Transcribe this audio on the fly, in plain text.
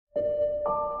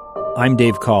I'm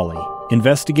Dave Cawley,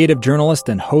 investigative journalist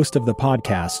and host of the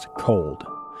podcast Cold.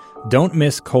 Don't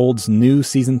miss Cold's new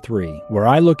Season 3, where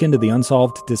I look into the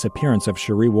unsolved disappearance of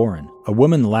Sheree Warren, a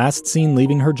woman last seen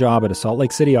leaving her job at a Salt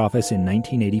Lake City office in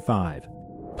 1985.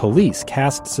 Police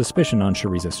cast suspicion on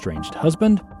Sheree's estranged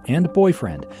husband and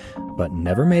boyfriend, but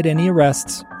never made any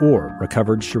arrests or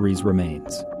recovered Sheree's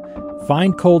remains.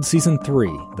 Find Cold Season 3,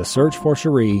 The Search for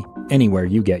Sheree, anywhere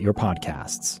you get your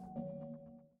podcasts.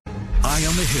 Eye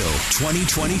on the Hill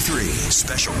 2023.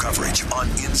 Special coverage on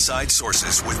Inside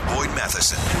Sources with Boyd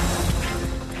Matheson.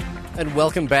 And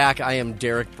welcome back. I am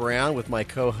Derek Brown with my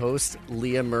co-host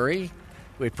Leah Murray,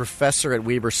 a professor at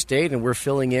Weber State, and we're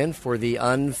filling in for the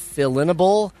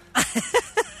unfill-inable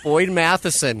Boyd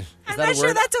Matheson. I'm not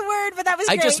sure that's a word, but that was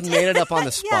great. I just made it up on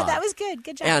the spot. Yeah, that was good.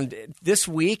 Good job. And this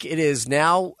week, it is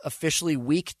now officially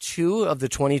week 2 of the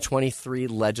 2023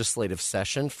 legislative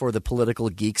session. For the political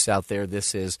geeks out there,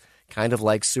 this is kind of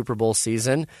like Super Bowl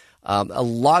season. A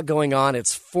lot going on.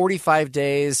 It's 45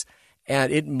 days,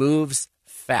 and it moves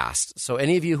fast. So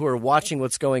any of you who are watching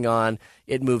what's going on,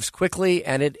 it moves quickly,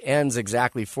 and it ends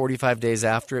exactly 45 days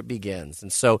after it begins.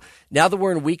 And so now that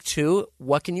we're in week 2,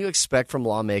 what can you expect from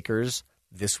lawmakers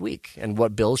this week? And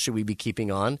what bills should we be keeping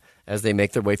on as they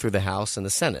make their way through the House and the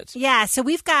Senate? Yeah, so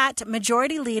we've got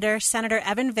Majority Leader Senator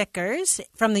Evan Vickers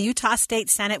from the Utah State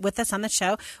Senate with us on the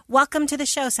show. Welcome to the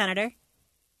show, Senator.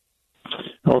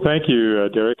 Well, thank you,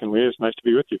 Derek and Leah. It's nice to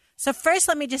be with you. So first,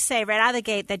 let me just say right out of the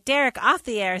gate that Derek off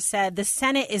the air said the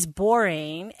Senate is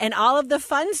boring and all of the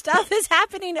fun stuff is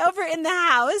happening over in the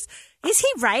House. Is he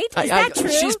right? Is that true?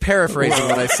 She's paraphrasing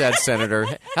what I said, Senator.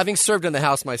 Having served in the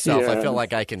House myself, I feel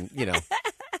like I can,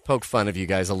 poke fun of you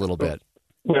guys a little bit.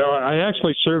 Well, I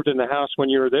actually served in the House when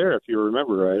you were there, if you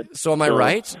remember, right? So am I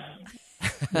right?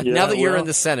 Now that you're in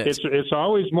the Senate, it's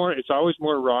always more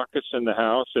raucous in the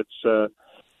House.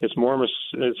 It's more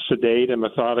sedate and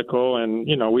methodical, and,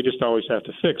 we just always have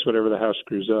to fix whatever the House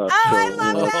screws up. Oh, I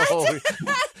love that.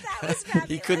 That was fabulous.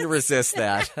 He couldn't resist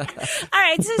that. All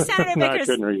right, so Senator Vickers.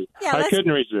 I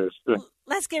couldn't resist.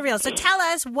 Let's get real. So tell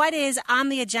us what is on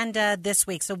the agenda this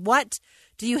week. So what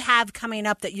do you have coming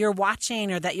up that you're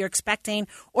watching or that you're expecting?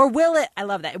 Or will it, I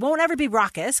love that, it won't ever be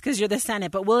raucous because you're the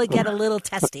Senate, but will it get a little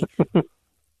testy?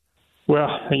 Well,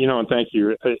 and thank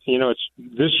you.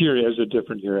 This year is a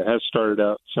different year. It has started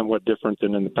out somewhat different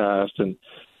than in the past. And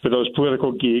for those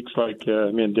political geeks like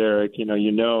me and Derek, you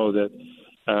know that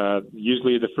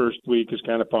usually the first week is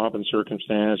kind of pomp and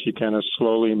circumstance. You kind of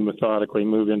slowly and methodically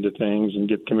move into things and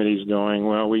get committees going.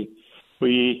 Well, we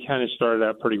kind of started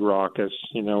out pretty raucous.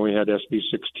 We had SB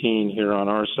 16 here on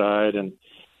our side and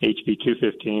HB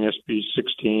 215. SB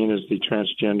 16 is the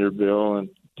transgender bill and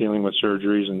dealing with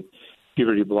surgeries and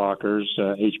puberty blockers.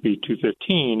 HB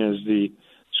 215 is the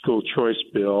school choice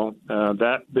bill.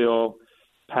 That bill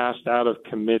passed out of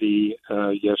committee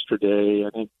yesterday. I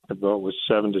think the vote was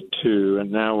 7-2,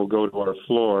 and now we'll go to our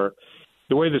floor.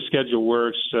 The way the schedule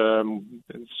works,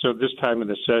 so this time of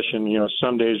the session,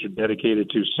 some days are dedicated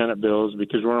to Senate bills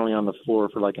because we're only on the floor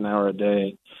for like an hour a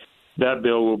day. That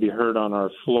bill will be heard on our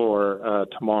floor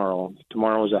tomorrow.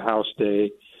 Tomorrow is a House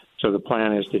day. So the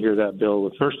plan is to hear that bill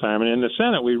the first time. And in the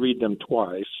Senate, we read them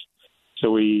twice. So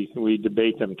we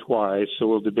debate them twice. So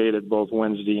we'll debate it both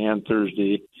Wednesday and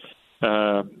Thursday.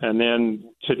 And then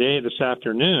this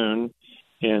afternoon,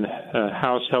 in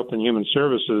House Health and Human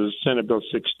Services, Senate Bill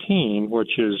 16,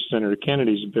 which is Senator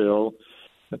Kennedy's bill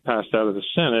that passed out of the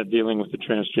Senate dealing with the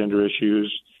transgender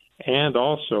issues, and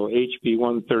also HB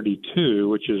 132,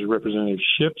 which is Representative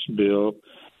Shipp's bill,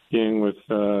 dealing with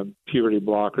puberty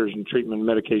blockers and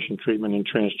medication treatment in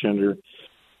transgender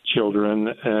children,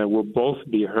 will both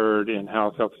be heard in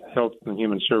Health and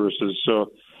Human Services.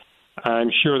 So I'm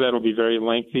sure that'll be very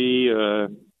lengthy.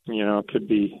 It could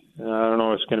be, I don't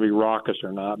know if it's going to be raucous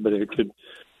or not, but it could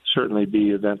certainly be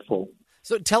eventful.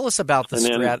 So tell us about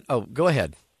the Oh, go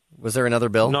ahead. Was there another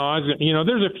bill? No,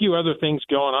 there's a few other things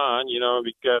going on.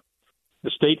 We've got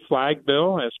the state flag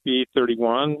bill, SB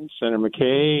 31, Senator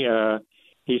McKay.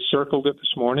 He circled it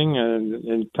this morning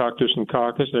and talked to us in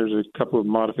caucus. There's a couple of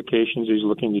modifications he's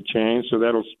looking to change, so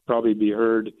that'll probably be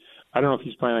heard. I don't know if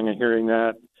he's planning on hearing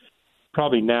that.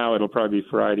 Probably now. It'll probably be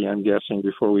Friday, I'm guessing,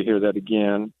 before we hear that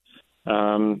again.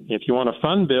 If you want a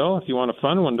fun bill, if you want a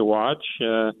fun one to watch,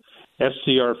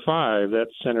 SCR 5,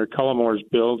 that's Senator Cullimore's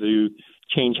bill to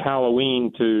change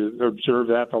Halloween to observe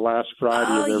that the last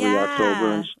Friday of every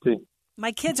October.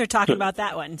 My kids are talking about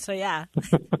that one, so yeah.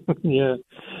 Yeah.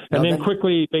 And then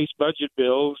quickly, base budget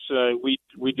bills.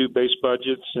 We do base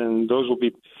budgets, and those will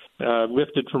be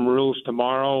lifted from rules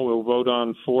tomorrow. We'll vote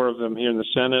on 4 of them here in the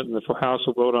Senate, and the House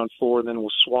will vote on 4, and then we'll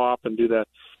swap and do that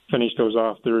finish those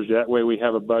off Thursday. That way we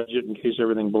have a budget in case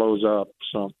everything blows up.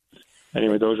 So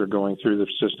anyway, those are going through the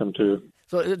system too.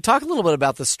 So talk a little bit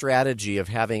about the strategy of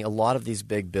having a lot of these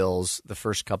big bills the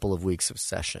first couple of weeks of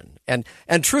session. And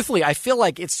truthfully, I feel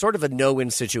like it's sort of a no-win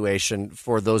situation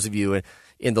for those of you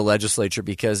in the legislature,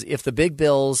 because if the big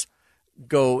bills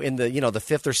go in the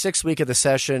fifth or sixth week of the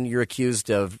session, you're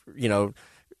accused of,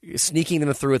 sneaking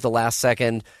them through at the last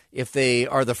second. If they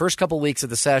are the first couple weeks of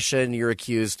the session, you're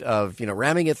accused of,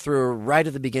 ramming it through right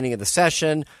at the beginning of the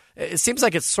session. It seems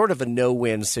like it's sort of a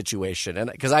no-win situation.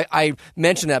 And because I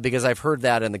mention that because I've heard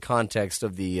that in the context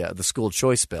of the school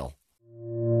choice bill.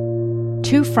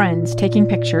 Two friends taking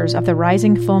pictures of the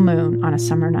rising full moon on a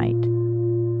summer night.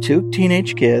 Two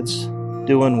teenage kids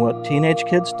doing what teenage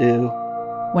kids do.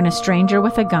 When a stranger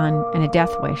with a gun and a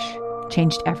death wish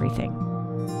changed everything.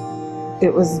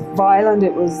 It was violent,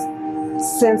 it was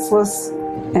senseless,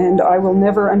 and I will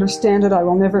never understand it, I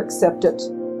will never accept it.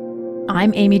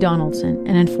 I'm Amy Donaldson,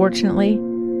 and unfortunately,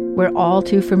 we're all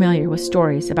too familiar with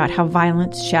stories about how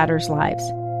violence shatters lives.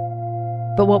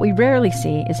 But what we rarely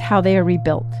see is how they are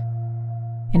rebuilt.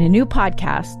 In a new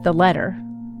podcast, The Letter,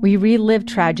 we relive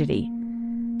tragedy,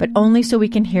 but only so we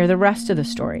can hear the rest of the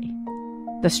story.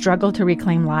 The struggle to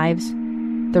reclaim lives,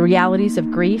 the realities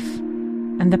of grief,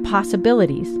 and the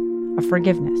possibilities of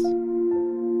forgiveness.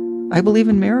 I believe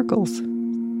in miracles.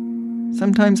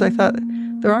 Sometimes I thought,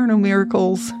 there are no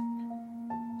miracles.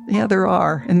 Yeah, there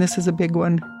are, and this is a big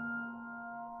one.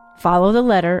 Follow The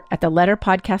Letter at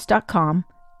theletterpodcast.com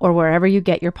or wherever you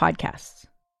get your podcasts.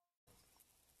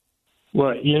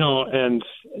 Well, and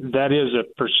that is a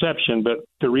perception, but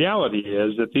the reality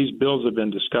is that these bills have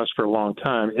been discussed for a long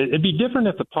time. It'd be different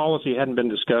if the policy hadn't been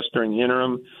discussed during the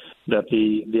interim, that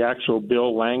the actual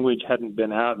bill language hadn't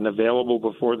been out and available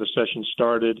before the session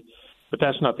started, but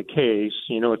that's not the case.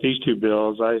 With these two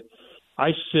bills, I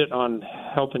sit on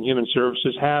Health and Human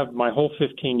Services, have my whole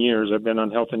 15 years I've been on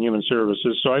Health and Human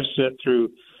Services, so I've sat through,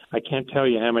 I can't tell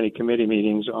you how many committee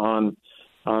meetings on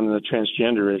the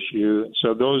transgender issue.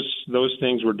 So those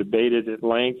things were debated at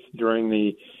length during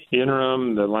the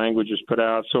interim. The language was put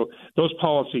out. So those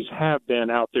policies have been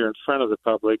out there in front of the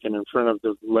public and in front of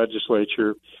the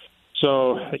legislature.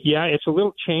 So, yeah, it's a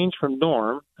little change from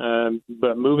norm,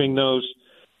 but moving those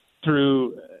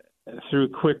through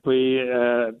quickly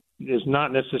is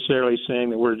not necessarily saying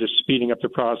that we're just speeding up the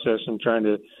process and trying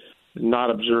to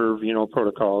not observe,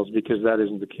 protocols, because that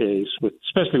isn't the case,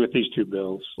 especially with these two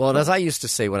bills. Well, and as I used to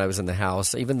say when I was in the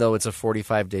House, even though it's a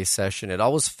 45-day session, it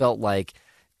always felt like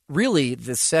really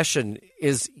the session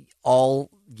is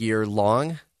all year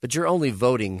long, but you're only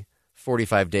voting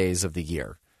 45 days of the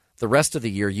year. The rest of the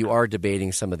year, you are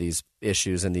debating some of these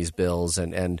issues and these bills.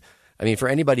 And I mean, for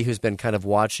anybody who's been kind of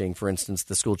watching, for instance,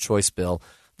 the school choice bill,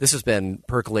 this has been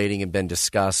percolating and been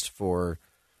discussed for,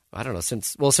 I don't know,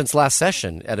 since last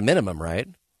session at a minimum, right?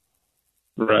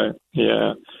 Right.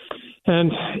 Yeah.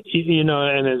 And,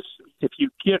 if you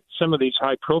get some of these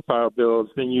high profile bills,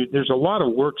 then there's a lot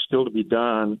of work still to be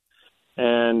done.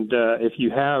 And if you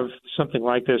have something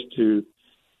like this to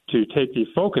take the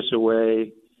focus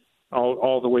away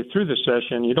all the way through the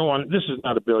session, this is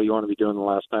not a bill you want to be doing the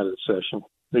last night of the session.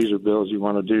 These are bills you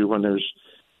want to do when there's,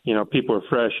 people are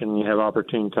fresh and you have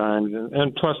opportune time.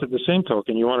 And plus, at the same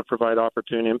token, you want to provide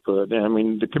opportune input. I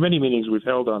mean, the committee meetings we've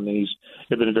held on these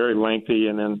have been very lengthy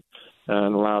and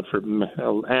allowed for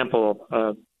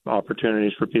ample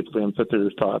opportunities for people to input their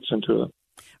thoughts into it.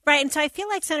 Right. And so I feel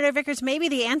like, Senator Vickers, maybe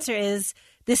the answer is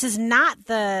this is not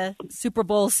the Super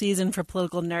Bowl season for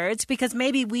political nerds, because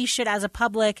maybe we should, as a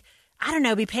public,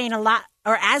 be paying a lot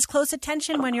or as close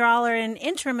attention when you all are in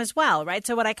interim as well, right?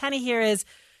 So what I kind of hear is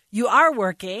you are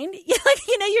working,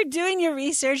 you're doing your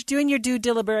research, doing your due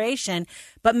deliberation,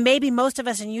 but maybe most of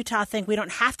us in Utah think we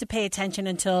don't have to pay attention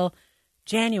until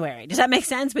January. Does that make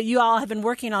sense? But you all have been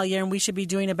working all year, and we should be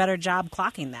doing a better job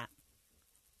clocking that.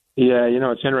 Yeah,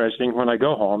 it's interesting. When I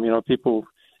go home, people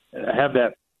have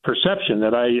that perception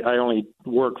that I only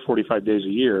work 45 days a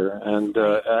year. And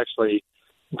actually,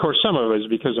 of course, some of it is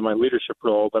because of my leadership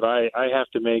role, but I have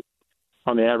to make,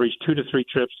 on the average, 2 to 3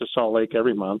 trips to Salt Lake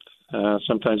every month,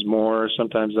 sometimes more.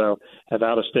 Sometimes I'll have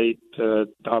out-of-state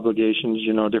obligations,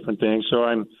 different things.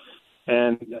 So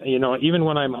even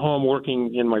when I'm home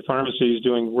working in my pharmacies,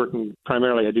 working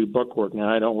primarily, I do book work now.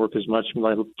 I don't work as much.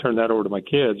 I turn that over to my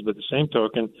kids. But the same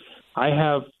token, I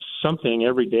have something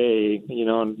every day,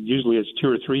 and usually it's 2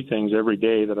 or 3 things every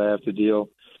day that I have to deal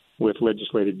with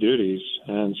legislative duties.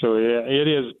 And so it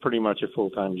is pretty much a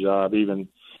full-time job, even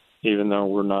though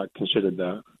we're not considered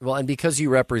that. Well, and because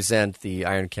you represent the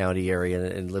Iron County area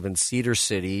and live in Cedar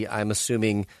City, I'm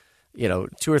assuming 2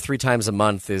 or 3 times a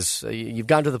month is you've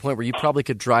gotten to the point where you probably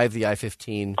could drive the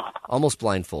I-15 almost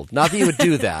blindfold. Not that you would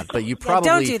do that, but you probably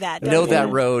don't do that. know that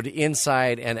road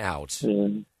inside and out. Yeah.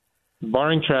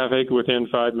 Barring traffic, within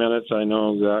 5 minutes, I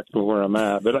know exactly where I'm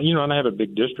at. But, and I have a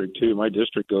big district, too. My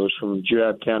district goes from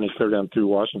Juab County clear down through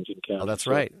Washington County. Oh, that's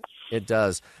right. It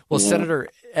does. Well, yeah. Senator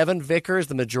Evan Vickers,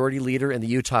 the majority leader in the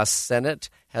Utah Senate,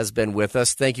 has been with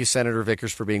us. Thank you, Senator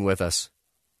Vickers, for being with us.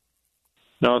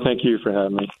 No, thank you for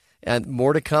having me. And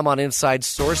more to come on Inside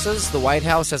Sources. The White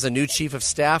House has a new chief of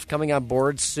staff coming on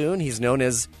board soon. He's known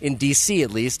as, in D.C. at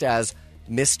least, as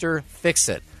Mr.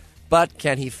 Fix-It. But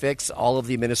can he fix all of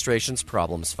the administration's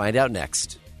problems? Find out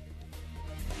next.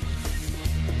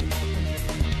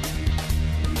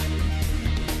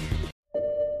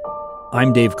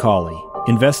 I'm Dave Cawley,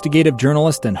 investigative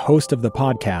journalist and host of the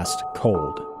podcast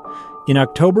Cold. In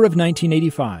October of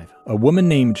 1985, a woman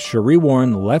named Sheree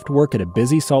Warren left work at a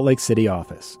busy Salt Lake City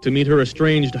office to meet her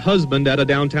estranged husband at a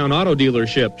downtown auto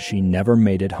dealership. She never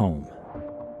made it home.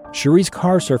 Sheree's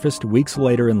car surfaced weeks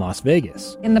later in Las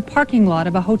Vegas. In the parking lot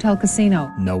of a hotel casino.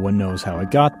 No one knows how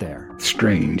it got there.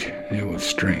 Strange. It was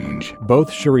strange.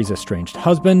 Both Sheree's estranged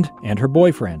husband and her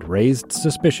boyfriend raised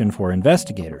suspicion for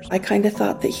investigators. I kind of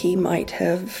thought that he might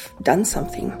have done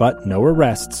something. But no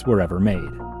arrests were ever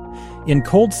made. In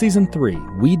Cold Season 3,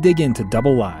 we dig into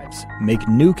double lives, make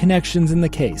new connections in the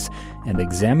case, and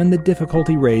examine the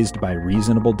difficulty raised by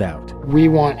reasonable doubt. We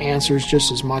want answers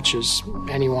just as much as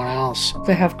anyone else.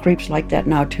 They have creeps like that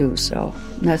now too, so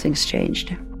nothing's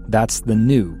changed. That's the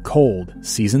new Cold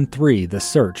Season 3, The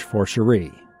Search for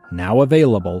Sheree, now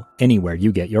available anywhere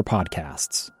you get your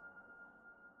podcasts.